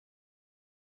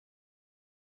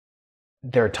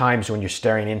there are times when you're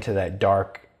staring into that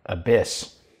dark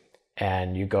abyss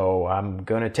and you go, I'm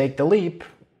going to take the leap.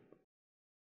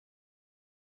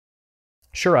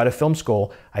 Sure, out of film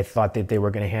school, I thought that they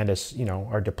were going to hand us, you know,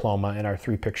 our diploma and our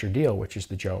 3-picture deal, which is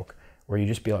the joke, where you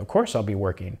just be like, of course I'll be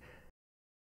working.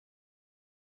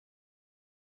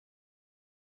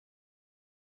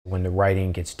 When the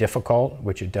writing gets difficult,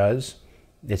 which it does,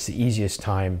 it's the easiest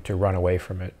time to run away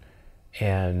from it.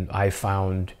 And I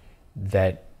found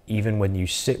that even when you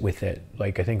sit with it,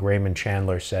 like I think Raymond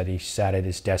Chandler said, he sat at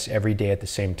his desk every day at the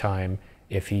same time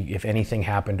if anything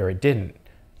happened or it didn't.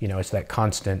 You know, it's that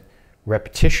constant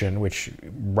repetition, which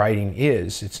writing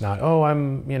is. It's not, oh,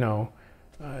 I'm, you know,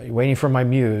 waiting for my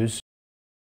muse.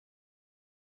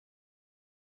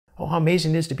 Oh, how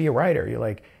amazing it is to be a writer. You're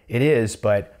like, it is,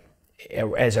 but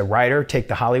as a writer, take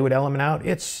the Hollywood element out,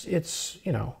 it's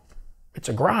you know, it's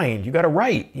a grind. You got to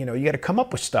write, you know, you got to come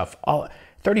up with stuff.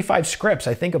 35 scripts,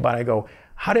 I think about it, I go,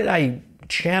 how did I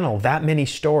channel that many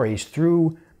stories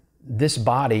through this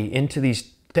body into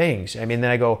these things? I mean,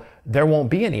 then I go, there won't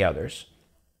be any others.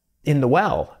 In the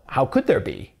well, how could there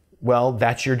be? Well,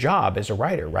 that's your job as a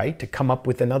writer, right? To come up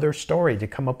with another story, to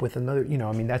come up with another, you know,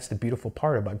 I mean, that's the beautiful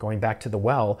part about going back to the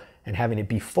well and having it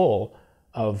be full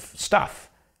of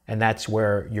stuff. And that's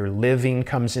where your living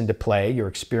comes into play, your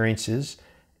experiences,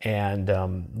 and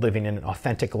living an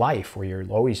authentic life where you're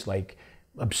always like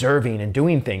observing and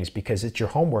doing things because it's your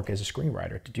homework as a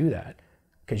screenwriter to do that.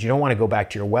 Because you don't want to go back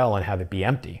to your well and have it be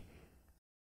empty.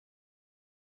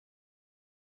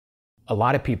 A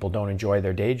lot of people don't enjoy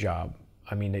their day job.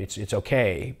 I mean, it's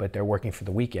okay, but they're working for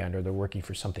the weekend or they're working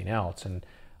for something else. And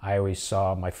I always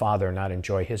saw my father not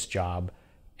enjoy his job,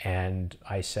 and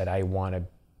I said, I want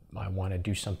to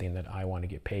do something that I want to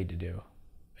get paid to do.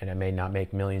 And I may not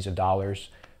make millions of dollars,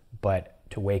 but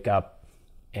to wake up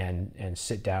and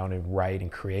sit down and write and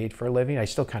create for a living, I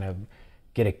still kind of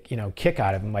get a, you know, kick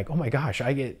out of it. I'm like, oh my gosh,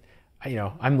 you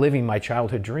know, I'm living my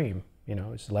childhood dream. You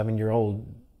know, it's an 11-year-old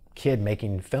kid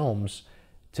making films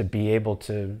to be able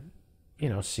to, you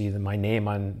know, see my name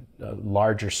on a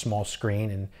large or small screen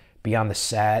and be on the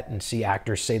set and see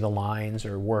actors say the lines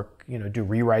or work, you know, do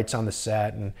rewrites on the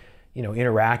set and, you know,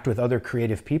 interact with other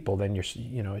creative people. Then you're,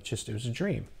 you know, it was a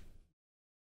dream.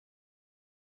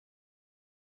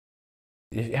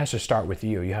 It has to start with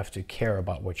you. You have to care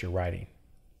about what you're writing,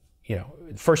 you know,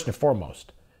 first and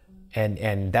foremost.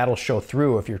 And that'll show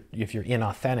through if you're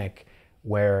inauthentic,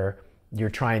 where you're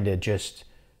trying to just,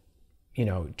 you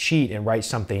know, cheat and write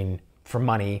something for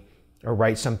money, or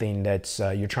write something that's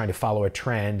you're trying to follow a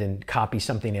trend and copy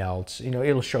something else. You know,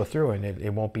 it'll show through, and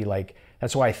it won't be like.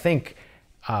 That's why I think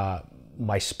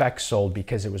my spec sold,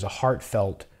 because it was a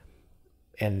heartfelt,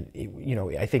 and you know,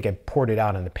 I think I poured it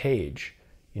out on the page.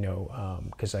 You know,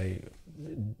 because I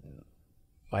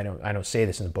don't say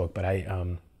this in the book, but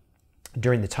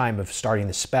during the time of starting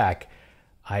the spec,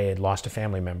 I had lost a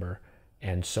family member.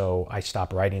 And so I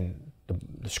stopped writing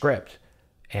the script,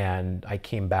 and I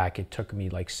came back. It took me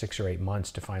like 6 or 8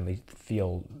 months to finally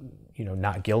feel, you know,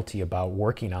 not guilty about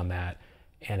working on that.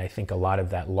 And I think a lot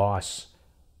of that loss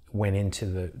went into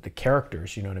the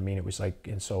characters, you know what I mean? It was like,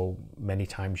 and so many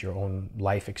times your own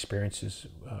life experiences,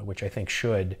 which I think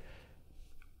should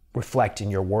reflect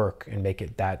in your work and make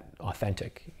it that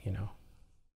authentic, you know?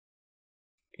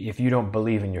 If you don't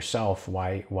believe in yourself,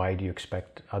 why do you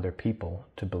expect other people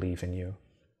to believe in you?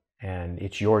 And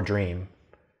it's your dream.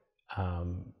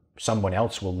 Someone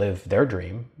else will live their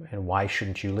dream, and why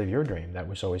shouldn't you live your dream? That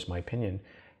was always my opinion.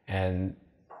 And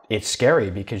it's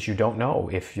scary because you don't know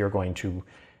if you're going to,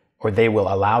 or they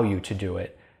will allow you to do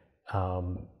it.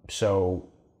 So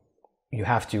you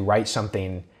have to write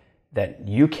something that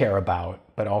you care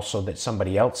about, but also that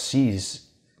somebody else sees,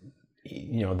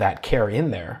 you know, that care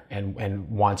in there and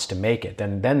wants to make it.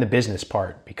 Then the business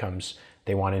part becomes,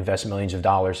 they want to invest millions of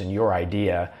dollars in your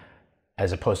idea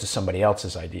as opposed to somebody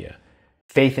else's idea.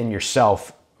 Faith in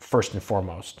yourself first and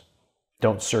foremost.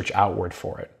 Don't search outward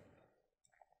for it.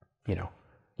 You know,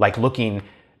 like looking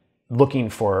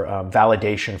for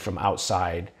validation from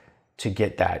outside to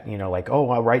get that, you know, like, oh,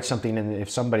 I'll write something, and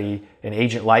if an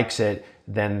agent likes it,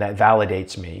 then that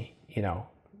validates me, you know.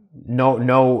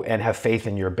 Know and have faith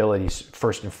in your abilities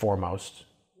first and foremost,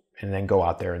 and then go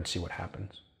out there and see what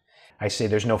happens. I say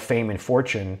there's no fame and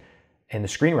fortune in the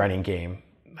screenwriting game.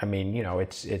 I mean, you know,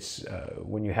 it's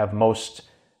when you have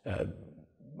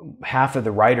half of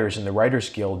the writers in the Writers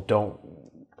Guild don't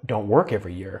work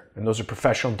every year, and those are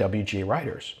professional WGA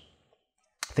writers.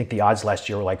 I think the odds last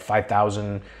year were like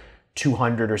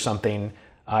 5,200 or something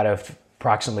out of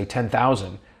approximately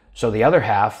 10,000. So the other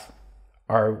half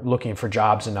are looking for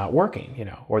jobs and not working, you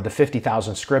know, or the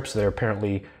 50,000 scripts that are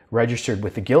apparently registered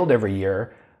with the guild every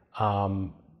year,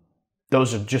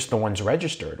 those are just the ones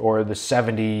registered, or the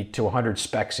 70 to 100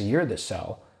 specs a year that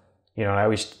sell. You know, and I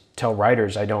always tell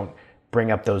writers, I don't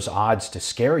bring up those odds to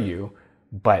scare you,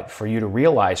 but for you to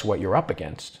realize what you're up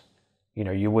against. You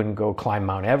know, you wouldn't go climb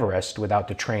Mount Everest without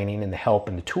the training and the help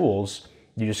and the tools.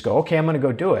 You just go, okay, I'm going to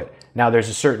go do it. Now, there's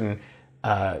a certain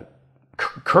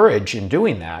courage in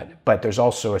doing that, but there's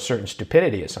also a certain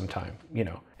stupidity at some time, you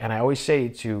know. And I always say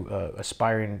to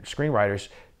aspiring screenwriters,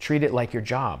 treat it like your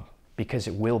job, because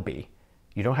it will be.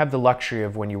 You don't have the luxury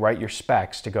of when you write your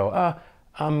specs to go,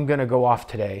 I'm going to go off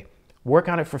today. Work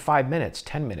on it for 5 minutes,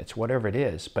 10 minutes, whatever it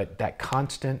is. But that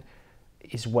constant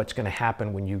is what's going to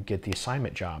happen when you get the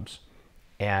assignment jobs.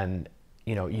 And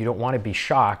you know, you don't want to be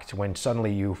shocked when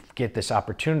suddenly you get this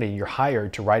opportunity, you're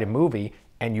hired to write a movie,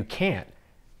 and you can't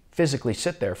physically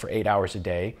sit there for 8 hours a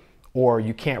day, or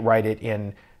you can't write it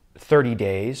in 30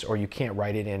 days, or you can't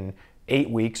write it in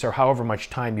 8 weeks, or however much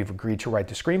time you've agreed to write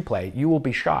the screenplay. You will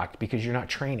be shocked because you're not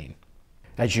training.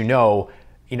 As you know,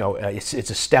 it's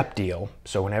a step deal.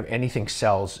 So whenever anything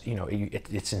sells, you know,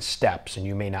 it's in steps, and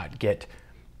you may not get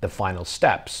the final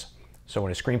steps. So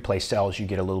when a screenplay sells, you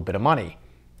get a little bit of money,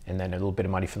 and then a little bit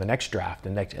of money for the next draft,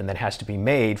 and that has to be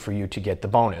made for you to get the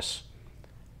bonus.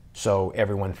 So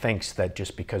everyone thinks that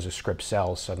just because a script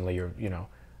sells, suddenly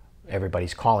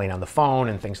everybody's calling on the phone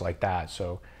and things like that.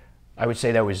 So I would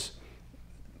say that was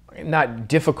not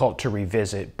difficult to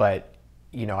revisit, but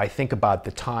you know, I think about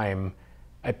the time.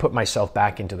 I put myself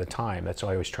back into the time. That's what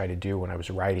I always try to do when I was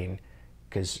writing,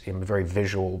 because I'm a very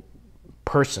visual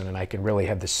person and I can really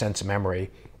have this sense of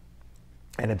memory.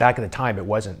 And back at the time, it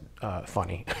wasn't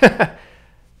funny.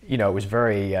 You know, it was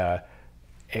very,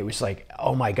 it was like,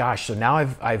 oh my gosh, so now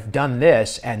I've done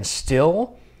this and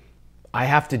still I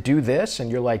have to do this? And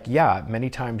you're like, yeah, many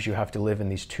times you have to live in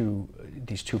these two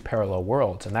parallel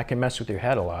worlds, and that can mess with your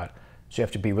head a lot. So you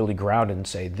have to be really grounded and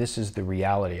say, this is the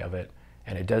reality of it.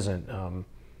 And it doesn't,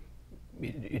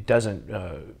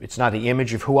 it's not the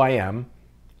image of who I am.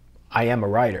 I am a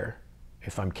writer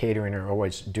if I'm catering or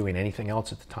always doing anything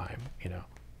else at the time, you know.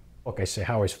 Look, I say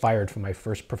how I was fired from my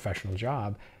first professional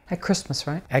job. At Christmas,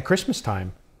 right? At Christmas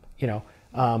time, you know.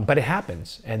 But it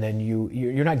happens. And then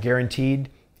you're not guaranteed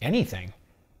anything.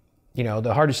 You know,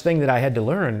 the hardest thing that I had to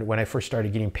learn when I first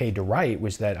started getting paid to write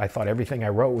was that I thought everything I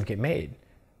wrote would get made.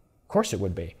 Of course it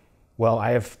would be. Well,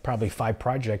 I have probably 5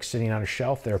 projects sitting on a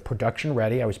shelf that are production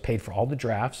ready. I was paid for all the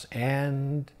drafts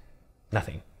and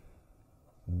nothing.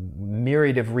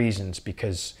 Myriad of reasons,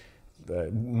 because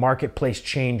the marketplace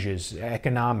changes,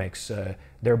 economics,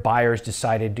 their buyers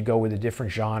decided to go with a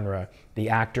different genre. The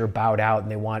actor bowed out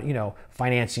and they want, you know,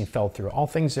 financing fell through. All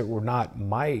things that were not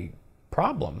my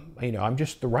problem. You know, I'm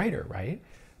just the writer, right?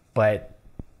 But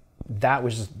that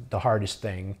was the hardest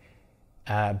thing.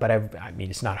 But I mean,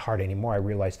 it's not hard anymore. I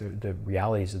realized the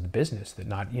realities of the business, that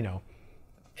not, you know,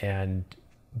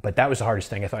 but that was the hardest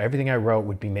thing. I thought everything I wrote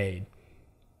would be made.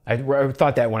 I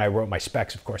thought that when I wrote my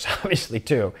specs, of course, obviously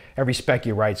too. Every spec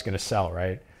you write is going to sell,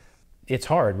 right? It's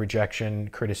hard, rejection,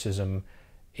 criticism.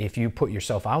 If you put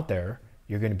yourself out there,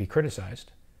 you're going to be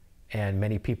criticized. And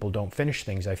many people don't finish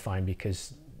things, I find,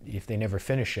 because if they never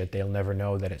finish it, they'll never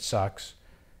know that it sucks,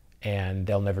 and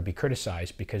they'll never be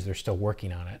criticized because they're still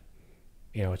working on it.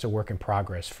 You know, it's a work in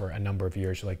progress for a number of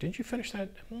years. You're like, did you finish that?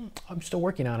 I'm still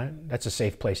working on it. That's a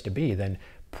safe place to be than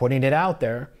putting it out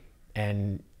there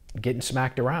and getting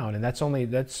smacked around. And that's how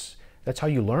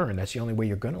you learn. That's the only way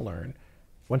you're going to learn.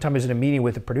 One time I was in a meeting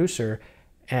with a producer,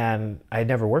 and I had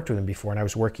never worked with him before, and I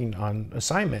was working on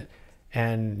assignment,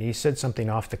 and he said something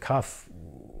off the cuff,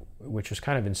 which was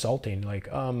kind of insulting. Like,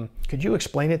 could you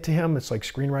explain it to him? It's like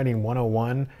screenwriting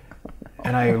 101.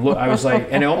 And I was like,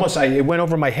 and it went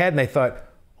over my head, and I thought,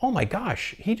 oh my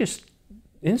gosh, he just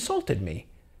insulted me.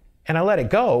 And I let it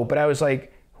go, but I was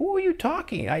like, who are you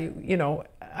talking?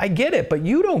 I get it, but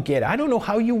you don't get it. I don't know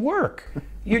how you work.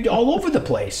 You're all over the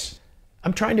place.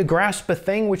 I'm trying to grasp a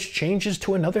thing which changes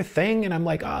to another thing, and I'm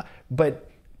like,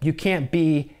 but you can't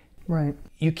be, right.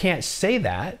 You can't say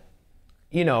that.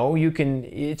 You know,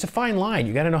 it's a fine line.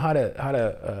 You got to know how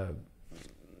to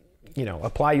you know,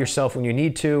 apply yourself when you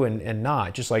need to and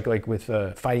not. Just like with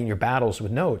fighting your battles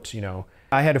with notes, you know.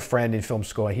 I had a friend in film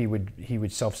school, he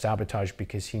would self-sabotage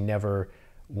because he never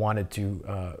wanted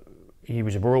to, he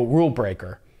was a rule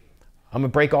breaker. I'm gonna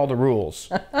break all the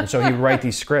rules. And so he would write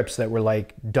these scripts that were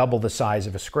like double the size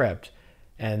of a script,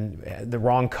 and the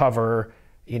wrong cover,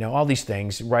 you know, all these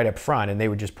things right up front, and they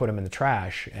would just put them in the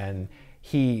trash. And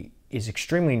he is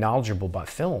extremely knowledgeable about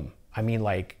film. I mean,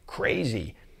 like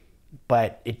crazy,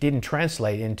 but it didn't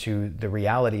translate into the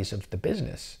realities of the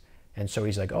business. And so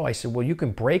he's like, oh, I said, well, you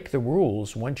can break the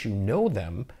rules once you know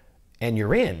them, and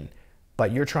you're in,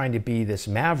 but you're trying to be this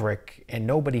maverick and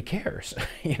nobody cares,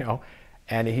 you know.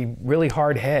 And he really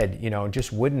hard head, you know,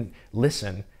 just wouldn't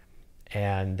listen.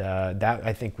 And that,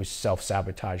 I think, was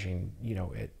self-sabotaging, you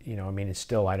know. I mean, it's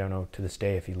still, I don't know to this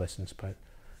day if he listens, but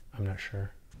I'm not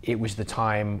sure. It was the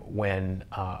time when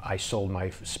I sold my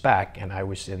spec and I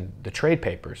was in the trade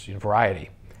papers, in Variety.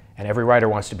 And every writer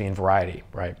wants to be in Variety,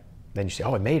 right? Then you say,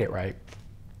 oh, I made it, right?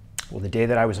 Well, the day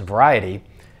that I was in Variety,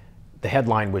 the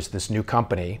headline was this new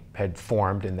company had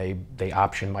formed and they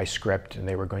optioned my script and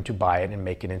they were going to buy it and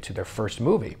make it into their first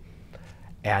movie.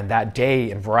 And that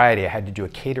day in Variety, I had to do a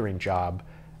catering job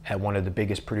at one of the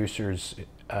biggest producers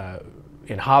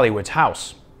in Hollywood's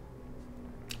house.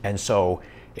 And so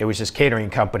it was this catering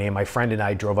company, and my friend and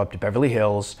I drove up to Beverly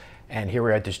Hills, and here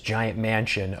we're at this giant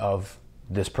mansion of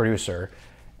this producer.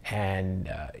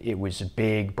 And it was a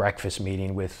big breakfast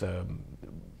meeting with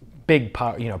big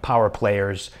power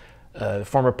players,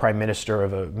 former prime minister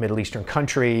of a Middle Eastern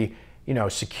country, you know,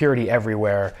 security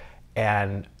everywhere.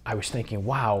 And I was thinking,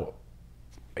 wow,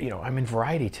 you know, I'm in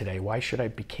Variety today. Why should I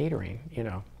be catering, you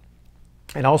know?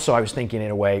 And also I was thinking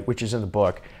in a way, which is in the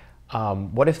book,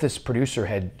 what if this producer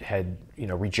had you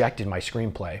know, rejected my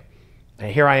screenplay?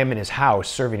 And here I am in his house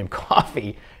serving him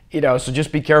coffee, you know, so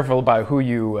just be careful about who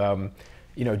you,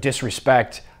 you know,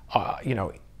 disrespect, you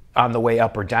know, on the way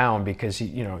up or down, because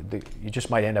you know, you just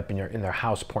might end up in their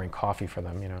house pouring coffee for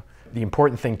them, you know. The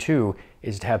important thing too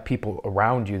is to have people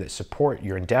around you that support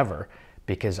your endeavor,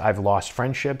 because I've lost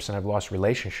friendships and I've lost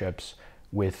relationships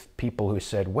with people who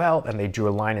said, well, and they drew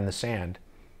a line in the sand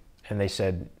and they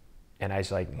said, and I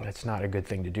was like, that's not a good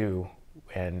thing to do.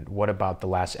 And what about the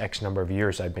last X number of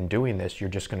years I've been doing this? You're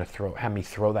just going to have me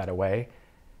throw that away?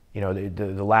 You know,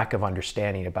 the lack of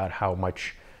understanding about how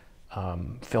much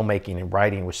filmmaking and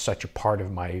writing was such a part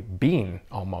of my being,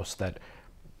 almost, that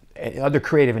other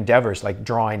creative endeavors like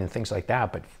drawing and things like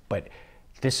that, but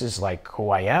this is like who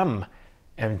I am.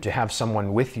 And to have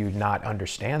someone with you not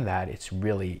understand that, it's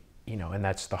really, you know, and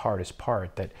that's the hardest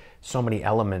part, that so many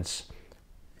elements,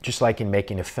 just like in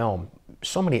making a film,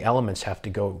 so many elements have to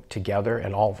go together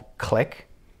and all click.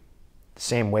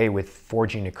 Same way with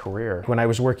forging a career. When I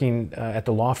was working at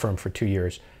the law firm for 2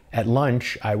 years, at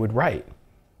lunch I would write.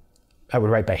 I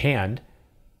would write by hand,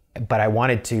 but I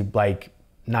wanted to, like,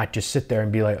 not just sit there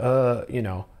and be like, you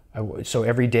know. So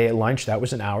every day at lunch, that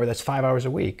was an hour. That's 5 hours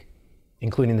a week,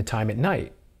 including the time at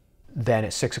night. Then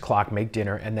at 6 o'clock, make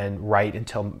dinner, and then write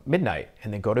until midnight,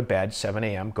 and then go to bed, 7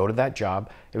 a.m., go to that job.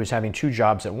 It was having 2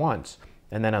 jobs at once.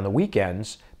 And then on the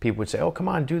weekends, people would say, oh, come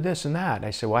on, do this and that. And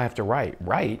I said, well, I have to write.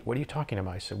 Write? What are you talking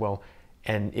about? I said, well,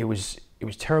 and it was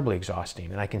terribly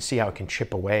exhausting. And I can see how it can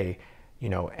chip away, you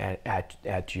know,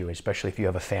 at you, especially if you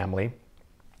have a family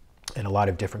and a lot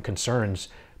of different concerns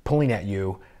pulling at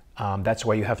you. That's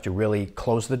why you have to really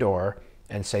close the door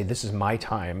and say, this is my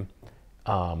time,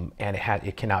 and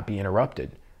it cannot be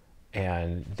interrupted.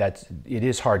 And it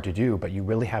is hard to do, but you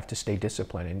really have to stay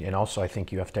disciplined. And also I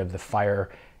think you have to have the fire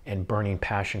and burning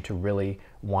passion to really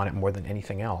want it more than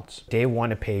anything else. Day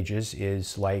one of Pages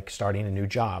is like starting a new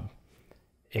job,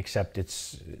 except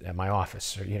it's at my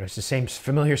office. You know, it's the same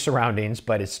familiar surroundings,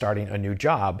 but it's starting a new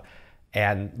job.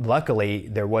 And luckily,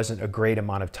 there wasn't a great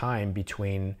amount of time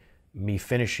between me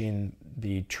finishing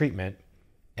the treatment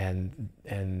and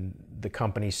the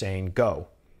company saying go,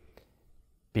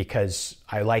 because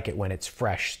I like it when it's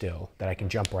fresh still, that I can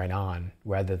jump right on,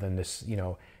 rather than this, you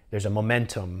know, there's a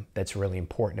momentum that's really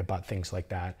important about things like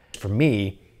that. For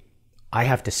me, I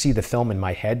have to see the film in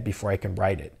my head before I can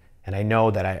write it. And I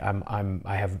know that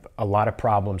I have a lot of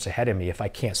problems ahead of me if I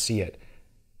can't see it.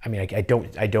 I mean, I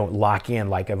don't lock in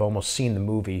like I've almost seen the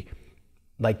movie.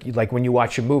 Like when you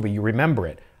watch a movie, you remember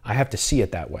it. I have to see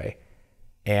it that way.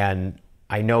 And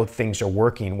I know things are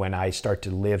working when I start to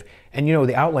live. And you know,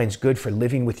 the outline's good for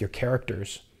living with your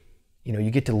characters. You know,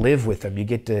 you get to live with them. You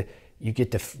get to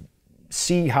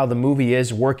see how the movie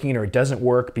is working or it doesn't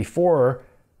work before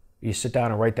you sit down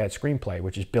and write that screenplay,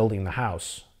 which is building the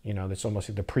house. You know, that's almost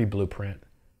like the pre-blueprint.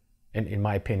 And in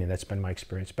my opinion, that's been my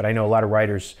experience. But I know a lot of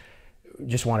writers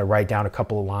just want to write down a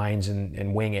couple of lines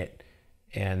and wing it.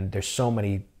 And there's so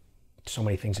many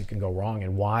things that can go wrong.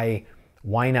 And why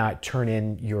not turn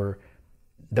in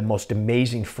the most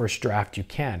amazing first draft you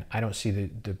can? I don't see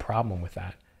the problem with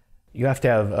that. You have to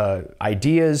have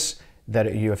ideas,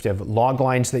 that you have to have log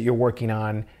lines that you're working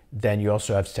on. Then you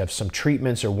also have to have some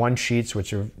treatments or one sheets,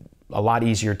 which are a lot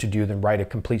easier to do than write a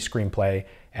complete screenplay.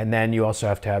 And then you also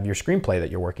have to have your screenplay that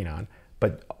you're working on.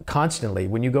 But constantly,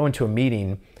 when you go into a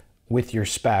meeting with your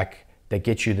spec that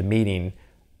gets you the meeting,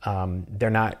 they're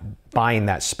not buying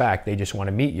that spec. They just want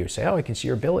to meet you. Say, oh, I can see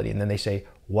your ability. And then they say,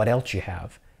 what else you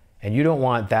have? And you don't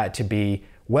want that to be,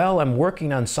 well, I'm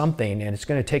working on something and it's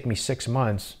going to take me 6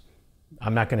 months.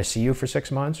 I'm not going to see you for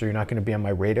 6 months, or you're not going to be on my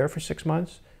radar for 6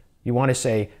 months. You want to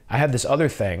say, I have this other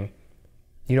thing.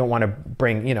 You don't want to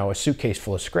bring, a suitcase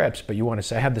full of scripts, but you want to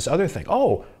say, I have this other thing.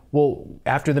 Oh, well,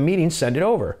 after the meeting, send it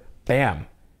over. Bam.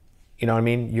 You know what I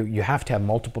mean? You have to have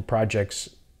multiple projects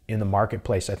in the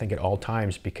marketplace, I think, at all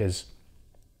times, because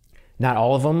not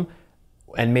all of them,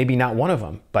 and maybe not one of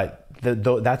them, but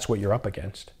that's what you're up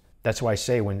against. That's why I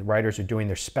say when writers are doing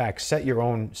their specs, set your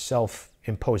own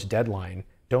self-imposed deadline.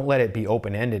 Don't let it be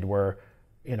open-ended where,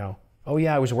 oh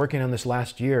yeah, I was working on this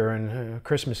last year and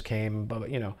Christmas came, but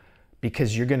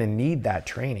because you're going to need that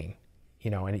training,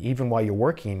 and even while you're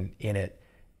working in it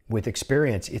with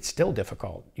experience, it's still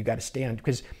difficult. You got to stand,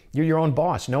 because you're your one's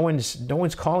boss. No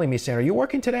one's calling me saying, are you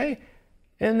working today?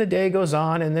 And the day goes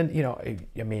on, and then,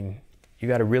 you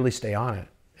got to really stay on it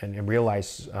and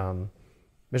realize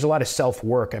there's a lot of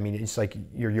self-work. It's like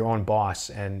you're your own boss,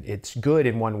 and it's good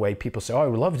in one way. People say, oh, I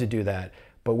would love to do that.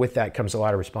 But with that comes a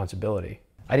lot of responsibility.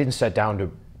 I didn't sit down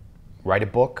to write a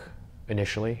book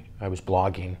initially. I was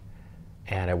blogging,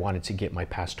 and I wanted to get my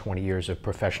past 20 years of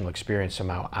professional experience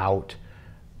somehow out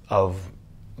of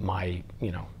my,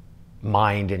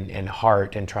 mind and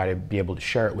heart, and try to be able to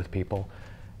share it with people.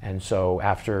 And so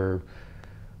after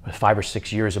 5 or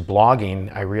 6 years of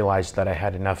blogging, I realized that I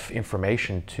had enough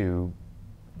information to,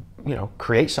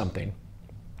 create something.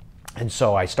 And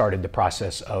so I started the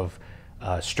process of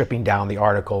stripping down the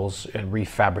articles and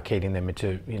refabricating them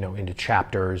into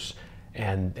chapters,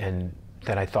 and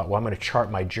then I thought, well, I'm going to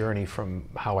chart my journey from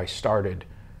how I started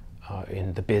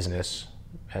in the business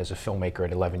as a filmmaker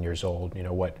at 11 years old.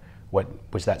 What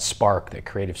was that spark, that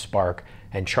creative spark,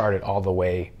 and chart it all the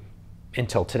way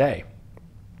until today.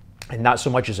 And not so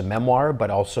much as a memoir,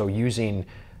 but also using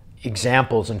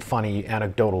examples and funny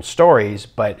anecdotal stories,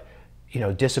 but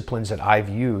disciplines that I've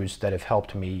used that have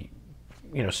helped me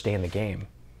stay in the game,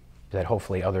 that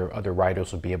hopefully other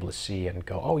writers will be able to see and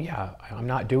go, oh yeah, I'm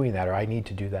not doing that, or I need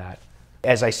to do that.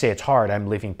 As I say, it's hard. I'm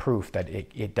living proof that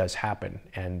it does happen,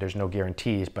 and there's no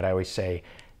guarantees, but I always say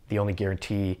the only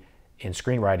guarantee in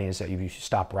screenwriting is that if you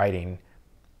stop writing,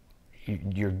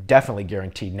 you're definitely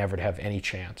guaranteed never to have any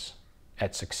chance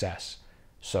at success.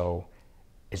 So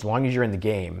as long as you're in the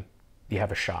game, you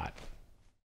have a shot.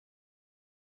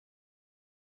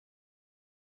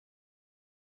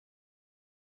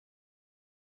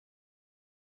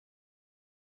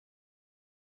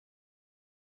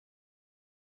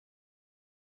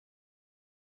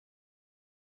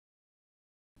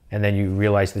 And then you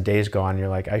realize the day's gone, and you're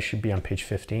like, I should be on page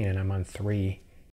 15 and I'm on 3.